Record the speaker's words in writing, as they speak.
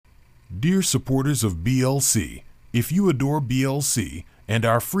Dear supporters of BLC, if you adore BLC and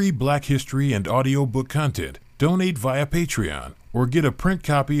our free Black History and audiobook content, donate via Patreon or get a print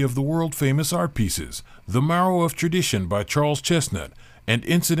copy of the world-famous art pieces, The Marrow of Tradition by Charles Chesnutt and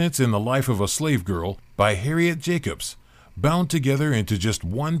Incidents in the Life of a Slave Girl by Harriet Jacobs, bound together into just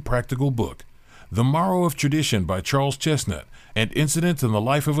one practical book. The Marrow of Tradition by Charles Chesnutt and Incidents in the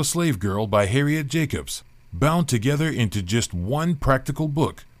Life of a Slave Girl by Harriet Jacobs, bound together into just one practical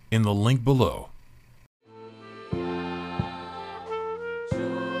book, in the link below.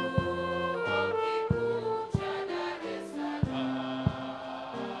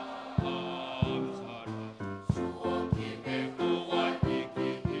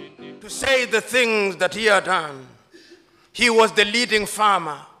 To say the things that he had done. He was the leading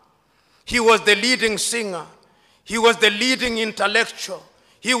farmer. He was the leading singer. He was the leading intellectual.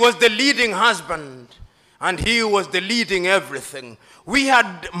 He was the leading husband. And he was the leading everything. We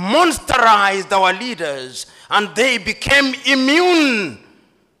had monsterized our leaders, and they became immune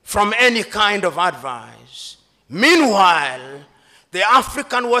from any kind of advice. Meanwhile, the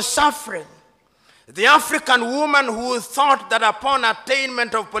African was suffering. The African woman who thought that upon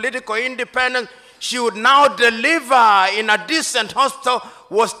attainment of political independence, she would now deliver in a decent hospital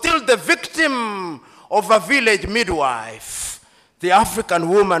was still the victim of a village midwife. The African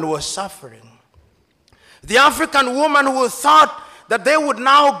woman was suffering. The African woman who thought that they would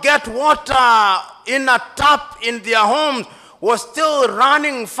now get water in a tap in their homes was still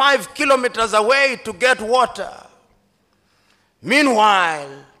running 5 kilometers away to get water. Meanwhile,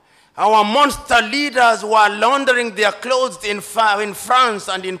 our monster leaders were laundering their clothes in France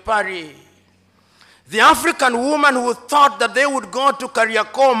and in Paris. The African woman who thought that they would go to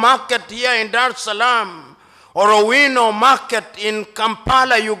Kariakoo market here in Dar es Salaam or Owino market in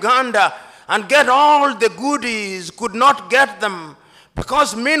Kampala, Uganda, and get all the goodies, could not get them,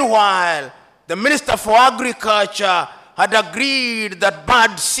 because meanwhile, the Minister for Agriculture had agreed that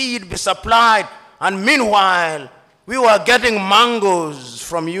bad seed be supplied, and meanwhile, we were getting mangoes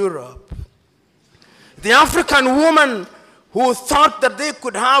from Europe. The African woman who thought that they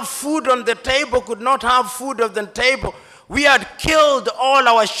could have food on the table could not have food on the table. We had killed all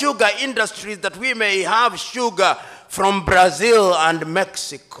our sugar industries that we may have sugar from Brazil and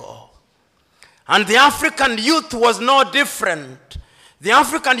Mexico. And the African youth was no different. The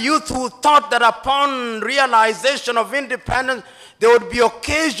African youth who thought that upon realization of independence, there would be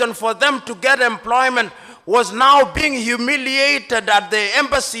occasion for them to get employment, was now being humiliated at the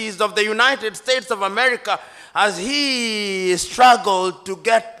embassies of the United States of America as he struggled to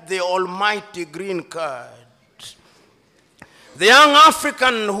get the almighty green card. The young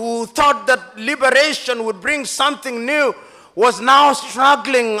African who thought that liberation would bring something new was now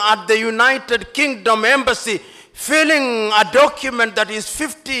struggling at the United Kingdom embassy, filling a document that is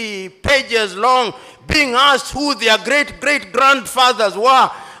 50 pages long, being asked who their great-great-grandfathers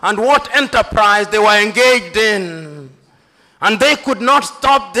were and what enterprise they were engaged in. And they could not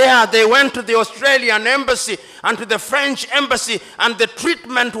stop there. They went to the Australian embassy and to the French embassy, and the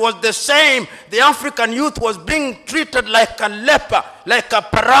treatment was the same. The African youth was being treated like a leper, like a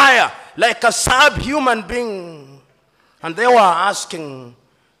pariah, like a subhuman being. And they were asking,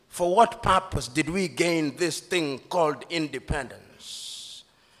 for what purpose did we gain this thing called independence?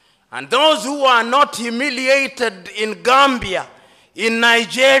 And those who are not humiliated in Gambia, in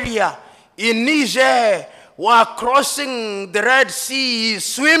Nigeria, in Niger, were crossing the Red Sea,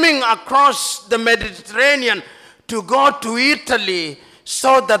 swimming across the Mediterranean to go to Italy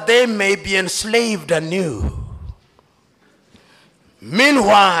so that they may be enslaved anew.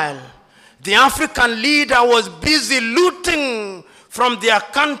 Meanwhile, the African leader was busy looting from their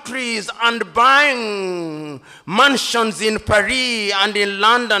countries and buying mansions in Paris and in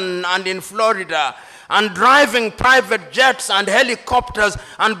London and in Florida, and driving private jets and helicopters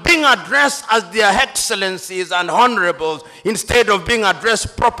and being addressed as their excellencies and honorables instead of being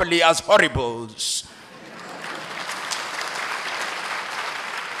addressed properly as horribles.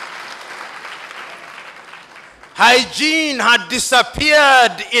 Hygiene had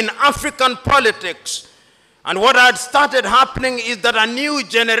disappeared in African politics. And what had started happening is that a new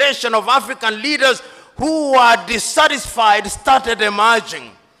generation of African leaders who were dissatisfied started emerging.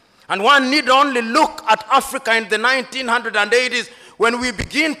 And one need only look at Africa in the 1980s when we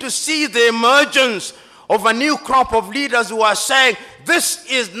begin to see the emergence of a new crop of leaders who are saying, this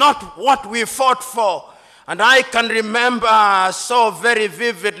is not what we fought for. And I can remember so very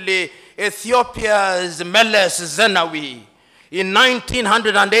vividly Ethiopia's Meles Zenawi in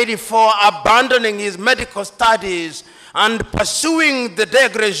 1984 abandoning his medical studies and pursuing the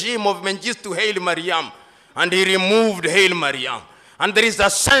Deg regime of Mengistu Haile Mariam. And he removed Haile Mariam. And there is a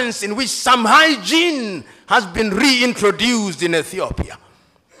sense in which some hygiene has been reintroduced in Ethiopia.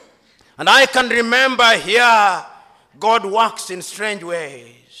 And I can remember here, God works in strange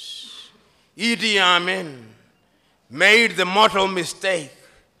ways. Idi Amin made the mortal mistake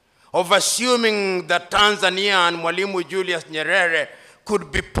of assuming that Tanzania and Mwalimu Julius Nyerere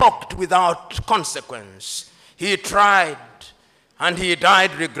could be poked without consequence. He tried, and he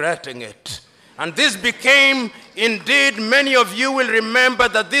died regretting it. And this became, indeed, many of you will remember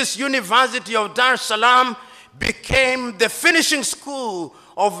that this University of Dar es Salaam became the finishing school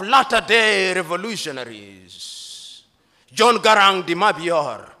of latter-day revolutionaries. John Garang de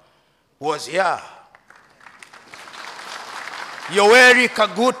Mabior was here. Yoweri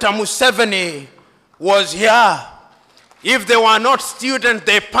Kaguta Museveni was here. If they were not students,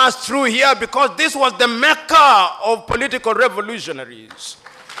 they passed through here because this was the mecca of political revolutionaries.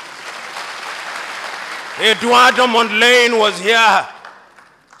 Eduardo Mondlane was here.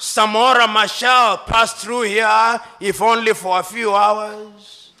 Samora Machel passed through here, if only for a few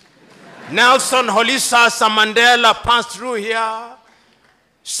hours. Nelson Holisa Mandela passed through here.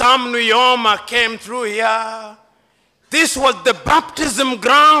 Sam Nujoma came through here. This was the baptism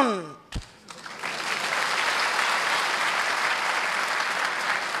ground.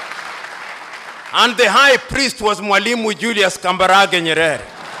 And the high priest was Mwalimu Julius Kambarage Nyerere.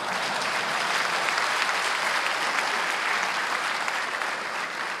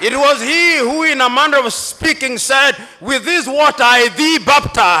 It was he who, in a manner of speaking, said, "With this water I thee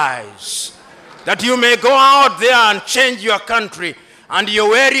baptize, that you may go out there and change your country." And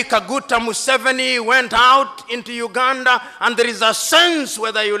Yoweri Kaguta Museveni went out into Uganda, and there is a sense,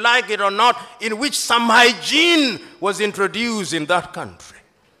 whether you like it or not, in which some hygiene was introduced in that country.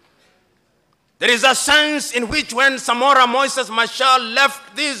 There is a sense in which when Samora Moises Machel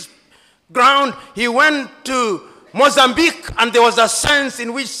left this ground, he went to Mozambique, and there was a sense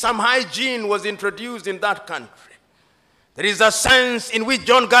in which some hygiene was introduced in that country. There is a sense in which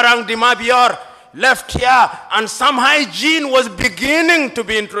John Garang de Mabior left here, and some hygiene was beginning to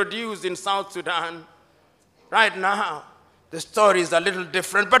be introduced in South Sudan. Right now, the story is a little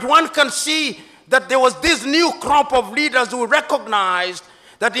different, but one can see that there was this new crop of leaders who recognized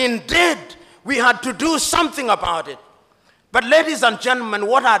that indeed we had to do something about it. But ladies and gentlemen,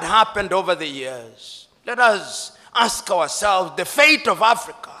 what had happened over the years? Let us ask ourselves the fate of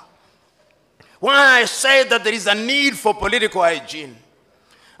Africa. Why I say that there is a need for political hygiene.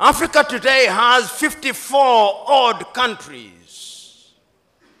 Africa today has 54 odd countries.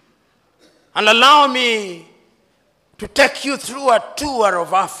 And allow me to take you through a tour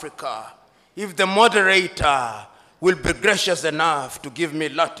of Africa, if the moderator will be gracious enough to give me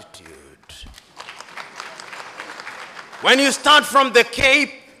latitude. When you start from the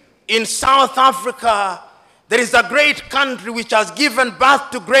Cape in South Africa, there is a great country which has given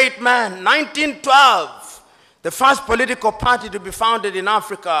birth to great men. 1912, the first political party to be founded in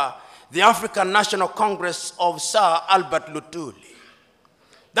Africa, the African National Congress of Sir Albert Lutuli.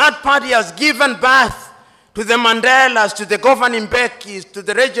 That party has given birth to the Mandelas, to the Govan Mbekis, to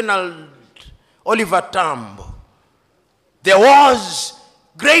the Reginald Oliver Tambo. There was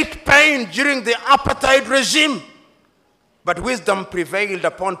great pain during the apartheid regime, but wisdom prevailed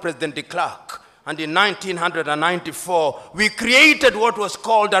upon President de Klerk. And in 1994, we created what was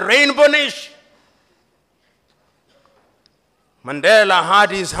called a rainbow nation. Mandela had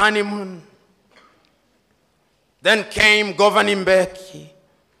his honeymoon. Then came Govan Mbeki,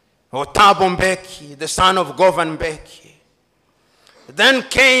 or Thabo Mbeki, the son of Govan Mbeki. Then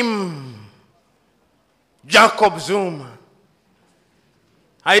came Jacob Zuma.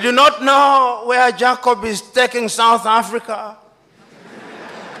 I do not know where Jacob is taking South Africa.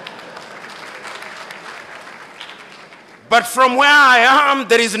 But from where I am,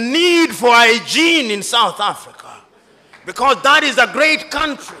 there is need for hygiene in South Africa, because that is a great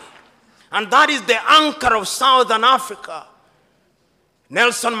country, and that is the anchor of Southern Africa.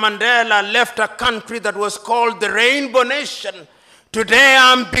 Nelson Mandela left a country that was called the Rainbow Nation. Today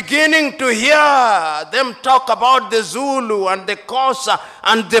I'm beginning to hear them talk about the Zulu and the Xhosa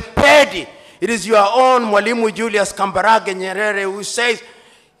and the Pedi. It is your own Mwalimu Julius Kambarage Nyerere who says,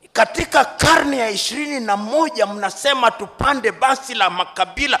 katika karne ya 21 mnasema tupande basi la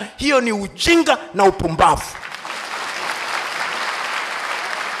makabila, hiyo ni ujinga na upumbavu.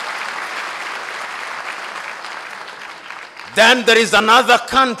 Then there is another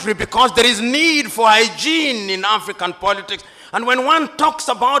country, because there is need for hygiene in African politics. And when one talks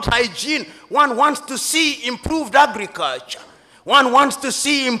about hygiene, one wants to see improved agriculture. One wants to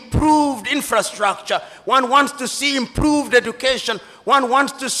see improved infrastructure. One wants to see improved education. one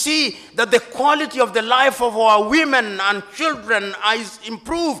wants to see that the quality of the life of our women and children is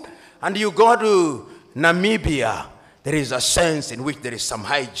improved. And you go to Namibia, there is a sense in which there is some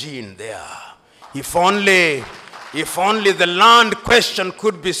hygiene there. If only the land question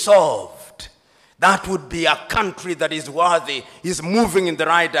could be solved, that would be a country that is worthy, is moving in the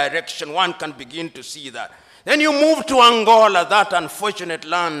right direction. One can begin to see that. Then you move to Angola, that unfortunate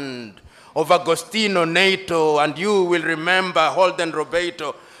land of Agostinho Neto, and you will remember Holden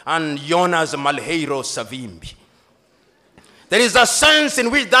Roberto and Jonas Malheiro Savimbi. There is a sense in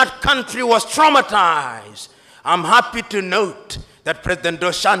which that country was traumatized. I'm happy to note that President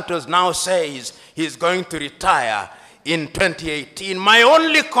Dos Santos now says he's going to retire in 2018. My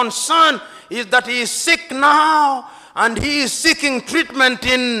only concern is that he is sick now, and he is seeking treatment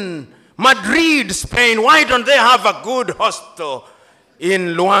in Madrid, Spain. Why don't they have a good hospital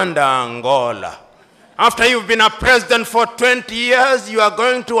in Luanda, Angola? After you've been a president for 20 years, you are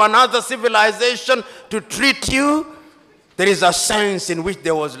going to another civilization to treat you. There is a sense in which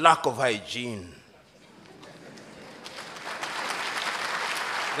there was lack of hygiene.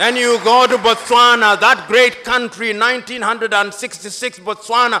 Then you go to Botswana, that great country. In 1966,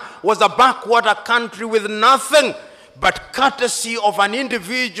 Botswana was a backwater country with nothing but courtesy of an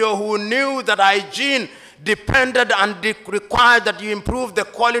individual who knew that hygiene depended and required that you improve the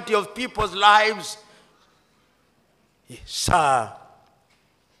quality of people's lives. Sir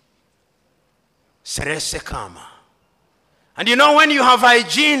Seretse Khama. And you know, when you have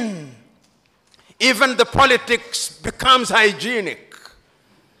hygiene, even the politics becomes hygienic.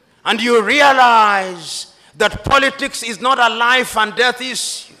 And you realize that politics is not a life and death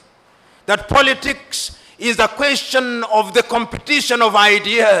issue. That politics is a question of the competition of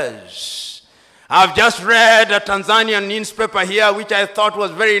ideas. I've just read a Tanzanian newspaper here which I thought was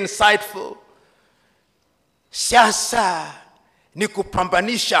very insightful. Siasa ni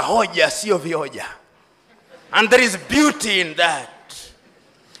kupambanisha hoja sio vioja. And there is beauty in that.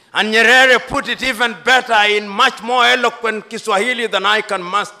 And Nyerere put it even better in much more eloquent Kiswahili than I can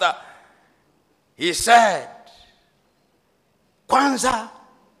master. He said, kwanza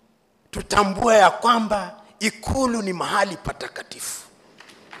tutambue ya kwamba ikulu ni mahali patakatifu.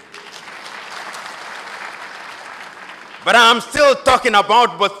 But I'm still talking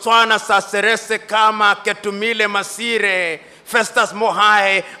about Botswana, Seretse Khama, Ketumile Masire, Festus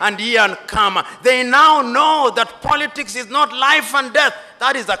Mohai, and Ian Khama. They now know that politics is not life and death.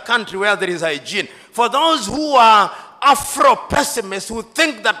 That is a country where there is hygiene. For those who are Afro-pessimists, who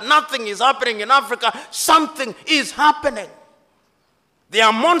think that nothing is happening in Africa, something is happening. They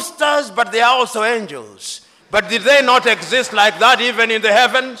are monsters, but they are also angels. But did they not exist like that even in the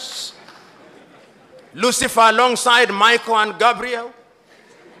heavens? Lucifer alongside Michael and Gabriel?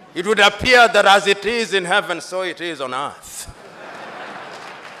 It would appear that as it is in heaven, so it is on earth.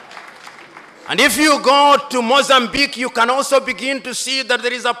 And if you go to Mozambique, you can also begin to see that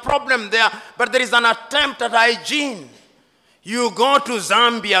there is a problem there, but there is an attempt at hygiene. You go to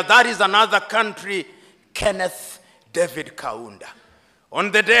Zambia, that is another country, Kenneth David Kaunda.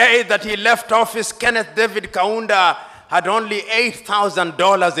 On the day that he left office, Kenneth David Kaunda had only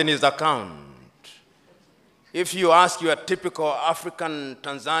 $8,000 in his account. If you ask your typical African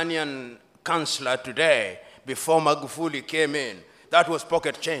Tanzanian councillor today, before Magufuli came in, that was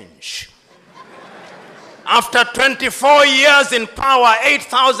pocket change. After 24 years in power,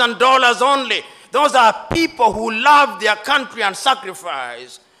 $8,000 only. Those are people who love their country and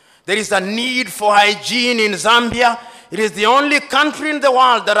sacrifice. There is a need for hygiene in Zambia. It is the only country in the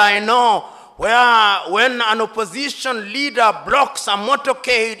world that I know where when an opposition leader blocks a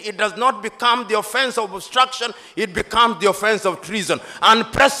motorcade, it does not become the offense of obstruction, it becomes the offense of treason.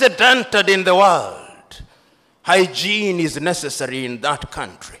 Unprecedented in the world. Hygiene is necessary in that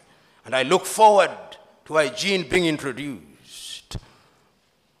country. And I look forward to hygiene being introduced.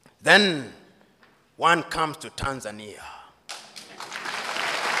 Then one comes to Tanzania.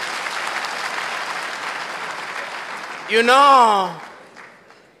 You know,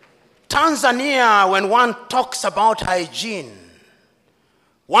 Tanzania, when one talks about hygiene,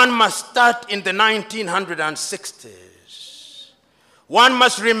 one must start in the 1960s. One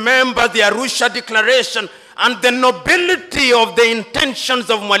must remember the Arusha Declaration and the nobility of the intentions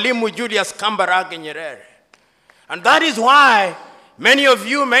of Mwalimu Julius Kambarage Nyerere. And that is why many of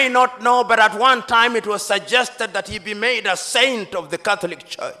you may not know, but at one time it was suggested that he be made a saint of the Catholic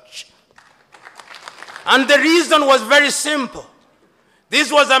Church. And the reason was very simple.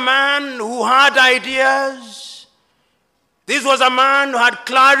 This was a man who had ideas. This was a man who had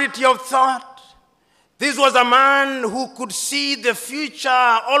clarity of thought. This was a man who could see the future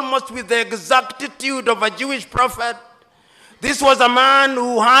almost with the exactitude of a Jewish prophet. This was a man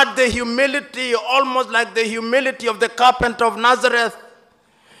who had the humility, almost like the humility of the carpenter of Nazareth.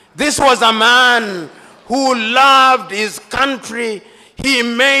 This was a man who loved his country. He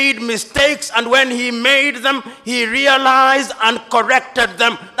made mistakes, and when he made them, he realized and corrected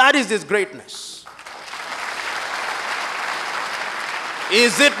them. That is his greatness.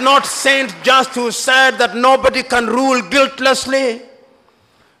 Is it not Saint Just who said that nobody can rule guiltlessly?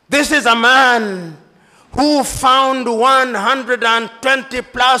 This is a man who found 120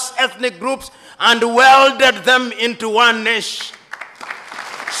 plus ethnic groups and welded them into one nation,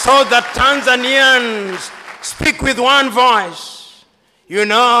 so that Tanzanians speak with one voice. You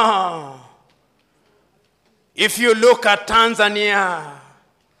know, if you look at Tanzania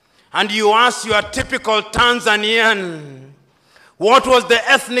and you ask your typical Tanzanian, what was the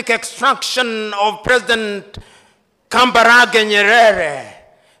ethnic extraction of President Kambarage Nyerere?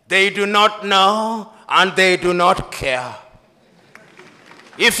 They do not know and they do not care.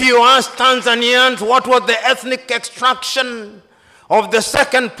 If you ask Tanzanians what was the ethnic extraction of the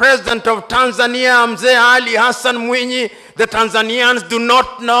second president of Tanzania, Mzee Ali Hassan Mwinyi, the Tanzanians do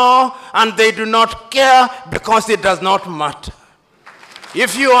not know and they do not care because it does not matter.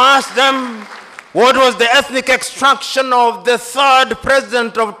 If you ask them what was the ethnic extraction of the third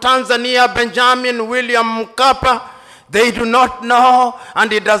president of Tanzania, Benjamin William Mkapa, they do not know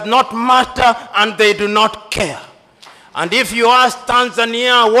and it does not matter and they do not care. And if you ask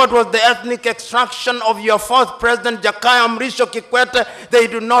Tanzania what was the ethnic extraction of your fourth president, Jakaya Mrisho Kikwete, they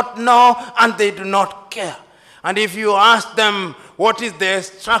do not know and they do not care. And if you ask them what is the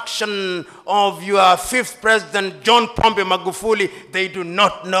extraction of your fifth president, John Pombe Magufuli, they do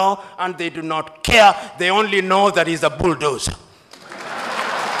not know and they do not care. They only know that he's a bulldozer.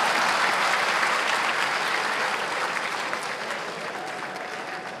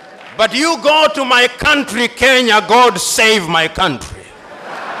 But you go to my country, Kenya, God save my country.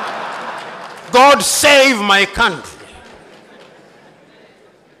 God save my country.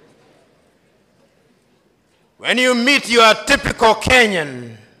 When you meet your typical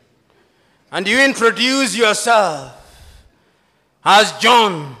Kenyan and you introduce yourself as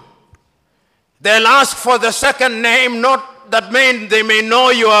John, they'll ask for the second name, not that they may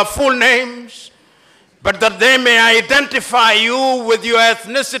know your full names, but that they may identify you with your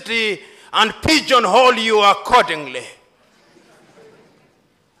ethnicity and pigeonhole you accordingly.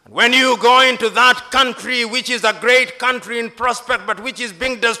 When you go into that country, which is a great country in prospect, but which is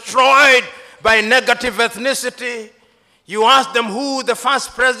being destroyed by negative ethnicity, you ask them who the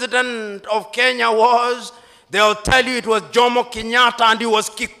first president of Kenya was, they'll tell you it was Jomo Kenyatta and he was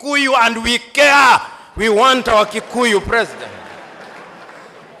Kikuyu, and we care. We want our Kikuyu president.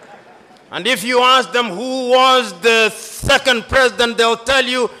 And if you ask them who was the second president, they'll tell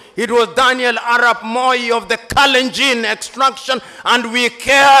you it was Daniel Arap Moi of the Kalenjin extraction, and we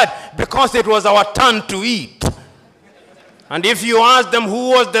cared because it was our turn to eat. And if you ask them who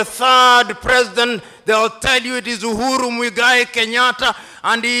was the third president, they'll tell you it is Uhuru Muigai Kenyatta,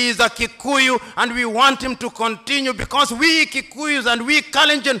 and he is a Kikuyu, and we want him to continue because we Kikuyus and we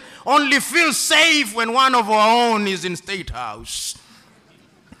Kalenjin only feel safe when one of our own is in State House.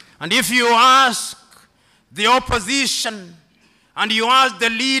 And if you ask the opposition and you ask the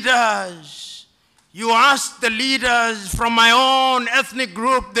leaders from my own ethnic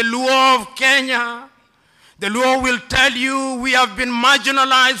group, the Luo of Kenya, the Luo will tell you we have been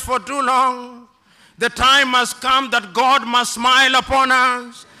marginalized for too long. The time has come that God must smile upon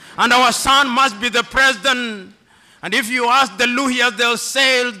us and our son must be the president. And if you ask the Luhyas, they'll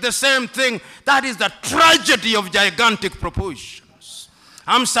say the same thing. That is the tragedy of gigantic proportions.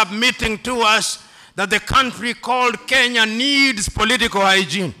 I'm submitting to us that the country called Kenya needs political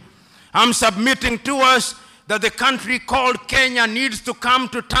hygiene. I'm submitting to us that the country called Kenya needs to come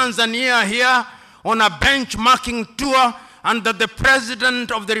to Tanzania here on a benchmarking tour, and that the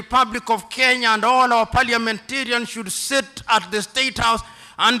President of the Republic of Kenya and all our parliamentarians should sit at the State House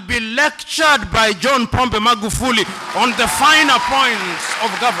and be lectured by John Pombe Magufuli on the finer points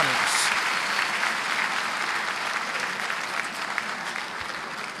of governance.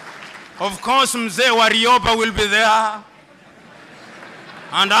 Of course, Mzee Warioba will be there,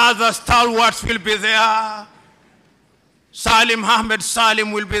 and other stalwarts will be there. Salim Ahmed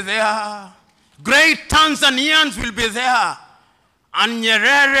Salim will be there. Great Tanzanians will be there. And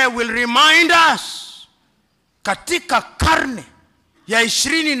Nyerere will remind us, katika karne ya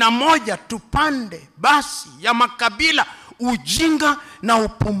 21 tupande basi ya makabila ujinga na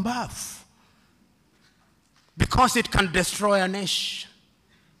upumbavu, because it can destroy a nation.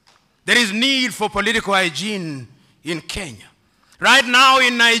 There is need for political hygiene in Kenya. Right now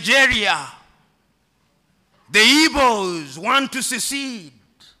in Nigeria, The Igbos want to secede,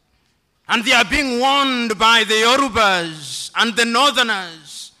 and they are being warned by the Yorubas and the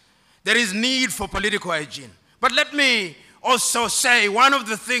Northerners. There is need for political hygiene. But let me also say one of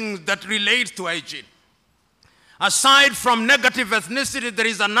the things that relates to hygiene. Aside from negative ethnicity, there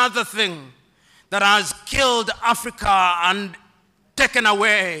is another thing that has killed Africa and taken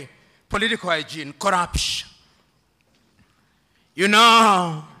away political hygiene: corruption. You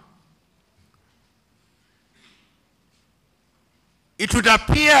know, it would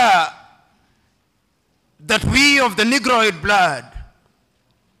appear that we of the Negroid blood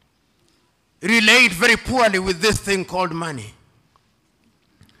relate very poorly with this thing called money.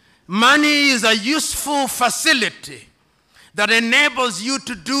 Money is a useful facility that enables you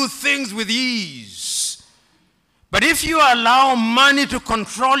to do things with ease. But if you allow money to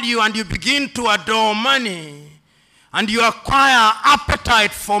control you and you begin to adore money and you acquire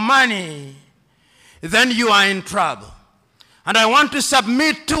appetite for money, then you are in trouble. And I want to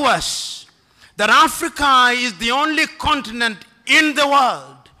submit to us that Africa is the only continent in the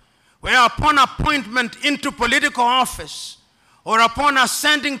world where upon appointment into political office or upon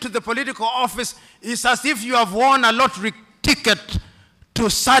ascending to the political office, it's as if you have won a lottery ticket to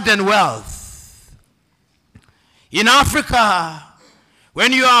sudden wealth. In Africa,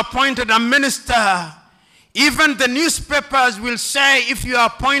 when you are appointed a minister, even the newspapers will say if you are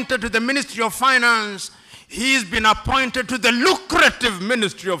appointed to the Ministry of Finance, he's been appointed to the lucrative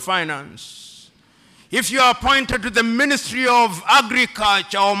Ministry of Finance. If you are appointed to the Ministry of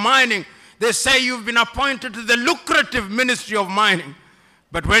Agriculture or Mining, they say you've been appointed to the lucrative Ministry of Mining.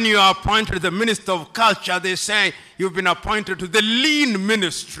 But when you are appointed to the Minister of Culture, they say you've been appointed to the lean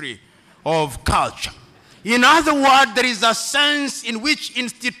Ministry of Culture. In other words, there is a sense in which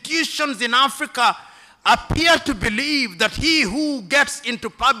institutions in Africa appear to believe that he who gets into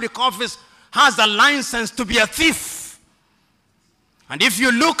public office has a license to be a thief. And if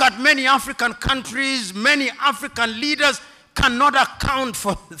you look at many African countries, many African leaders cannot account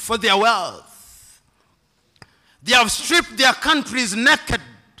for their wealth. They have stripped their countries naked.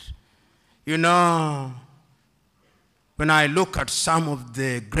 You know, when I look at some of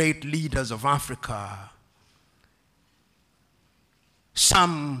the great leaders of Africa,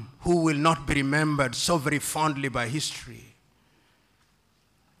 some who will not be remembered so very fondly by history,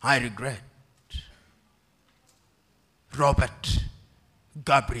 I regret. Robert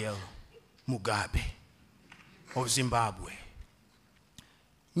Gabriel Mugabe of Zimbabwe.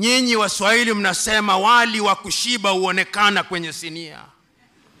 Nyinyi Waswahili mnasema wali wa kushiba huonekana kwenye sinia.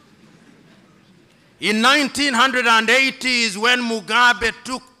 In 1980s, when Mugabe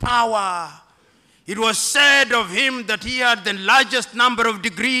took power, it was said of him that he had the largest number of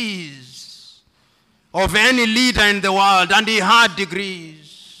degrees of any leader in the world, and he had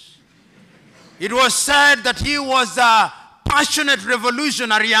degrees. It was said that he was a passionate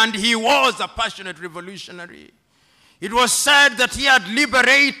revolutionary, and he was a passionate revolutionary. It was said that he had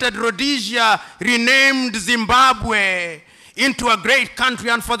liberated Rhodesia, renamed Zimbabwe into a great country,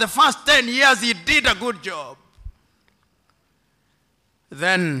 and for the first 10 years he did a good job.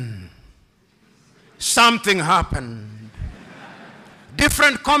 Then something happened.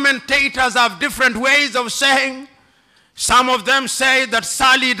 Different commentators have different ways of saying. Some of them say that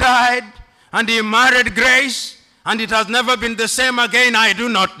Sally died and he married Grace, and it has never been the same again. I do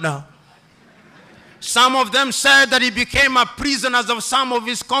not know. Some of them said that he became a prisoner of some of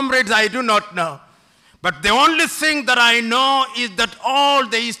his comrades. I do not know. But the only thing that I know is that all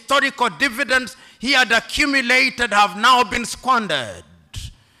the historical dividends he had accumulated have now been squandered.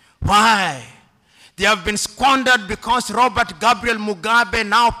 Why? They have been squandered because Robert Gabriel Mugabe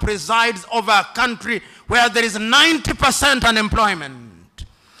now presides over a country where there is 90% unemployment.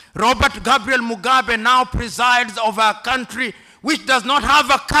 Robert Gabriel Mugabe now presides over a country which does not have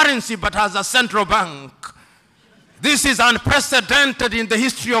a currency but has a central bank. This is unprecedented in the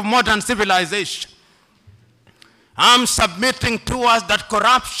history of modern civilization. I'm submitting to us that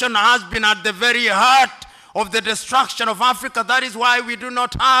corruption has been at the very heart of the destruction of Africa. That is why we do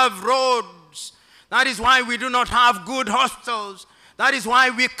not have roads. That is why we do not have good hospitals. That is why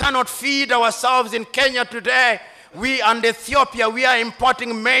we cannot feed ourselves in Kenya today. We and Ethiopia, we are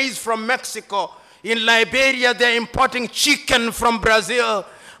importing maize from Mexico. In Liberia, they're importing chicken from Brazil.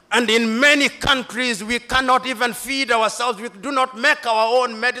 And in many countries, we cannot even feed ourselves. We do not make our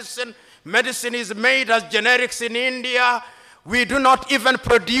own medicine. Medicine is made as generics in India. We do not even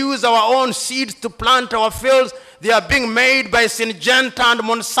produce our own seeds to plant our fields. They are being made by Syngenta and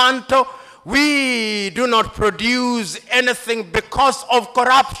Monsanto. We do not produce anything because of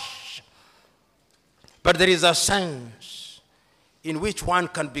corruption. But there is a sense in which one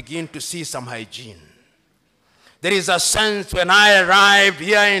can begin to see some hygiene. There is a sense when I arrived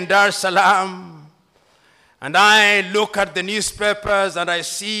here in Dar es Salaam and I look at the newspapers and I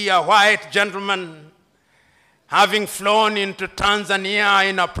see a white gentleman having flown into Tanzania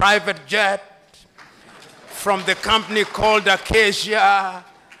in a private jet from the company called Acacia,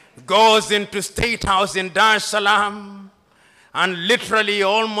 goes into State House in Dar es Salaam and literally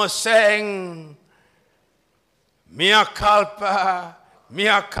almost saying, mea culpa,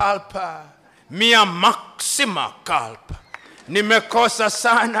 mea culpa, mea maxima culpa. Nimekosa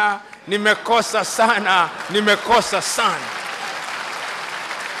sana, nimekosa sana, nimekosa sana.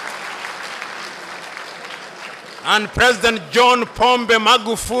 And President John Pombe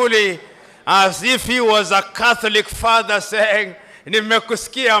Magufuli, as if he was a Catholic father, saying,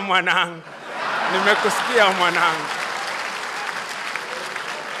 nimekusikia mwanangu, nimekusikia mwanangu.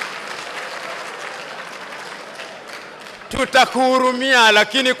 Tutakuhurumia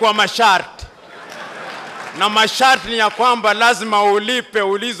lakini kwa masharti. Na masharti ni ya kwamba lazima ulipe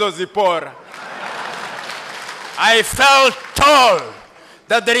ulizozipora. I felt told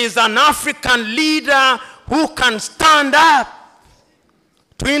that there is an African leader who can stand up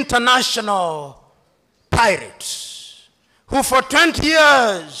to international pirates who for 20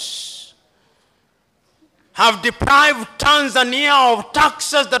 years have deprived Tanzania of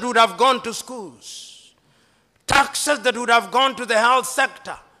taxes that would have gone to schools, taxes that would have gone to the health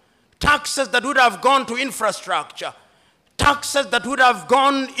sector, taxes that would have gone to infrastructure, taxes that would have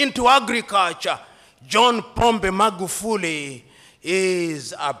gone into agriculture. John Pombe Magufuli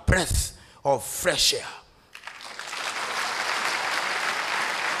is a breath of fresh air.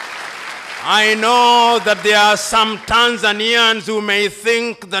 I know that there are some Tanzanians who may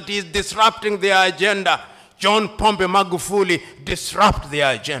think that he's disrupting their agenda. John Pombe Magufuli disrupt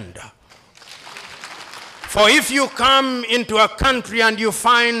their agenda. For if you come into a country and you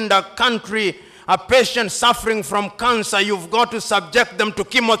find a patient suffering from cancer, you've got to subject them to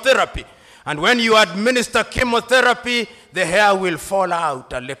chemotherapy. And when you administer chemotherapy, the hair will fall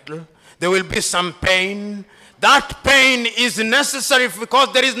out a little. There will be some pain. That pain is necessary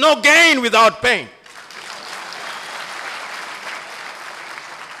because there is no gain without pain.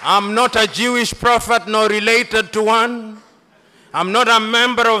 I'm not a Jewish prophet nor related to one. I'm not a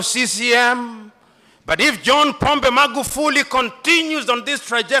member of CCM. But if John Pombe Magufuli continues on this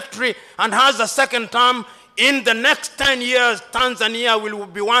trajectory and has a second term, in the next 10 years, Tanzania will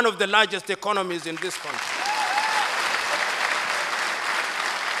be one of the largest economies in this country.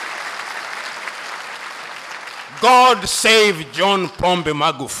 God save John Pombe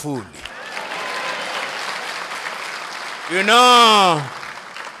Magufuli. You know,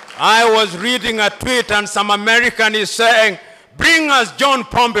 I was reading a tweet and some American is saying, bring us John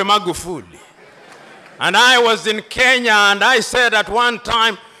Pombe Magufuli. And I was in Kenya and I said at one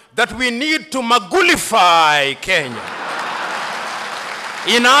time that we need to Magulify Kenya.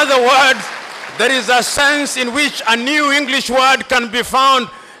 In other words, there is a sense in which a new English word can be found,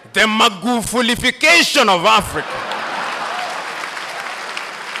 the Magufulification of Africa.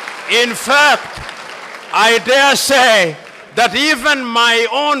 In fact, I dare say that even my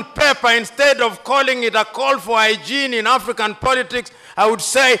own paper, instead of calling it a call for hygiene in African politics, I would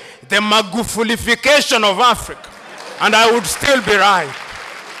say the Magufulification of Africa. And I would still be right.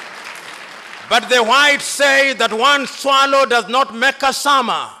 But the whites say that one swallow does not make a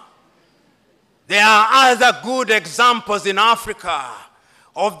summer. There are other good examples in Africa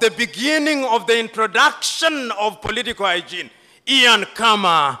of the beginning of the introduction of political hygiene. Ian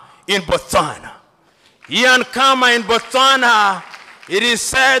Khama in Botswana. Ian Khama in Botswana, it is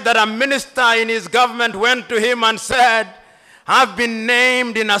said that a minister in his government went to him and said, I've been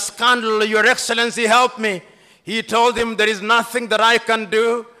named in a scandal, Your Excellency, help me. He told him, there is nothing that I can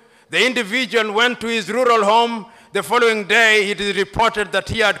do. The individual went to his rural home. The following day, it is reported that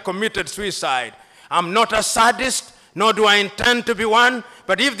he had committed suicide. I'm not a sadist, nor do I intend to be one,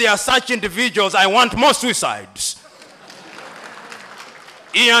 but if there are such individuals, I want more suicides.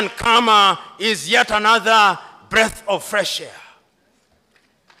 Ian Khama is yet another breath of fresh air.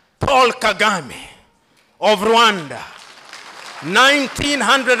 Paul Kagame of Rwanda,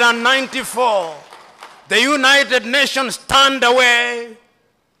 1994, the United Nations turned away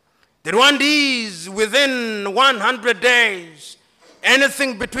the Rwandese within 100 days.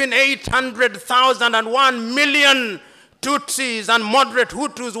 Anything between 800,000 and 1 million Tutsis and moderate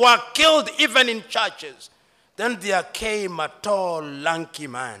Hutus were killed even in churches. Then there came a tall, lanky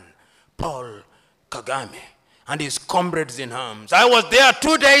man, Paul Kagame, and his comrades in arms. I was there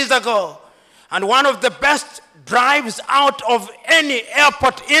 2 days ago, and one of the best drives out of any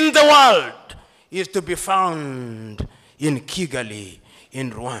airport in the world is to be found in Kigali,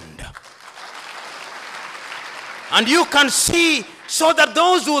 in Rwanda. And you can see, so that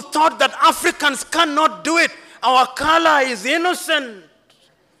those who thought that Africans cannot do it, our color is innocent.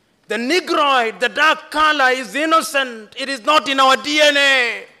 The Negroid, the dark color is innocent. It is not in our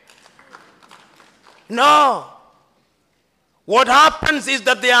DNA. No. What happens is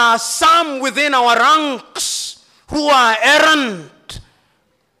that there are some within our ranks who are errant,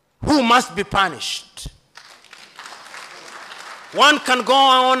 who must be punished. One can go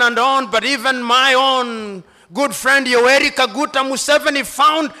on, but even my own good friend Yoweri Kaguta Museveni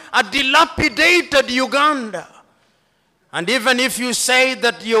found a dilapidated Uganda. And even if you say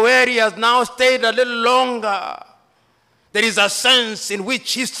that Yoweri has now stayed a little longer, there is a sense in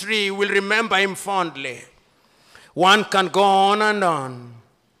which history will remember him fondly. One can go on,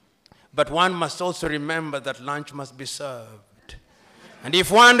 but one must also remember that lunch must be served. And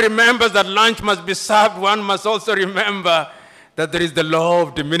if one remembers that lunch must be served, one must also remember that there is the law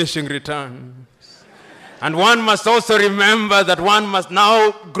of diminishing returns. And one must also remember that one must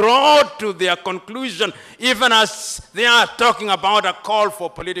now grow to their conclusion, even as they are talking about a call for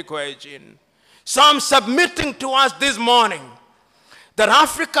political hygiene. So I'm submitting to us this morning that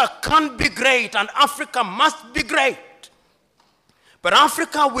Africa can be great and Africa must be great. But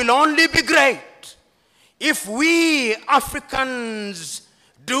Africa will only be great if we Africans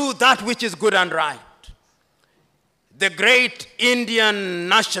do that which is good and right. The great Indian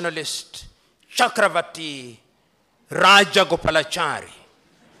nationalist Chakravarti Rajagopalachari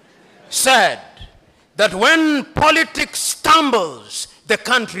said that when politics stumbles, the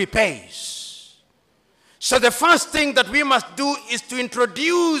country pays. So the first thing that we must do is to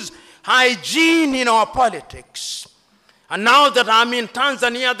introduce hygiene in our politics. And now that I'm in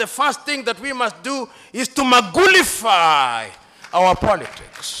Tanzania, the first thing that we must do is to magulify our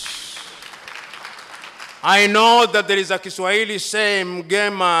politics. I know that there is a Kiswahili saying,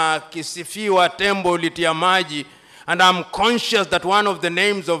 mgema kisifiwa tembo litia maji, and I'm conscious that one of the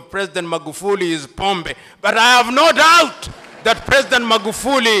names of President Magufuli is Pombe. But I have no doubt that President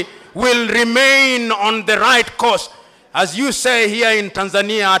Magufuli will remain on the right course. As you say here in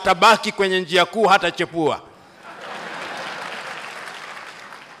Tanzania, atabaki kwenye njia kuu hata chepua.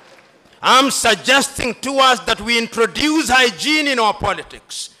 I'm suggesting to us that we introduce hygiene in our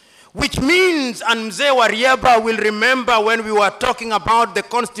politics. Which means, and Mzee Warrieba will remember when we were talking about the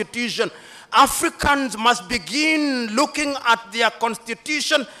Constitution, Africans must begin looking at their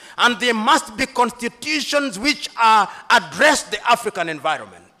Constitution, and they must be constitutions which address the African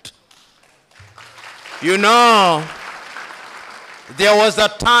environment. You know, there was a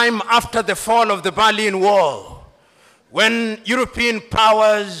time after the fall of the Berlin Wall when European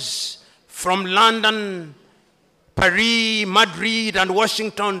powers from London, Paris, Madrid, and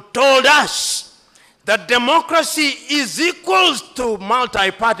Washington told us that democracy is equals to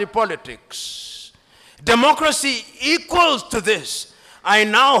multi-party politics. Democracy equals to this. I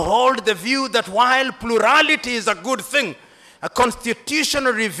now hold the view that while plurality is a good thing, a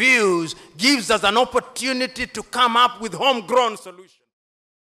constitutional review gives us an opportunity to come up with homegrown solutions.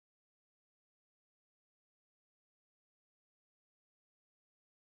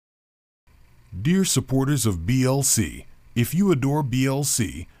 Dear supporters of BLC, if you adore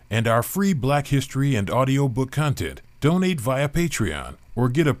BLC and our free Black History and audiobook content, donate via Patreon or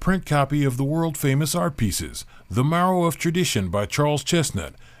get a print copy of the world-famous art pieces, The Marrow of Tradition by Charles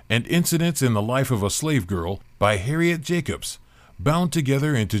Chesnutt and Incidents in the Life of a Slave Girl by Harriet Jacobs, bound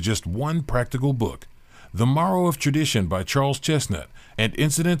together into just one practical book. The Marrow of Tradition by Charles Chesnutt and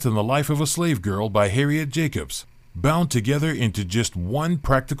Incidents in the Life of a Slave Girl by Harriet Jacobs, bound together into just one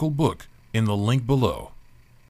practical book, in the link below.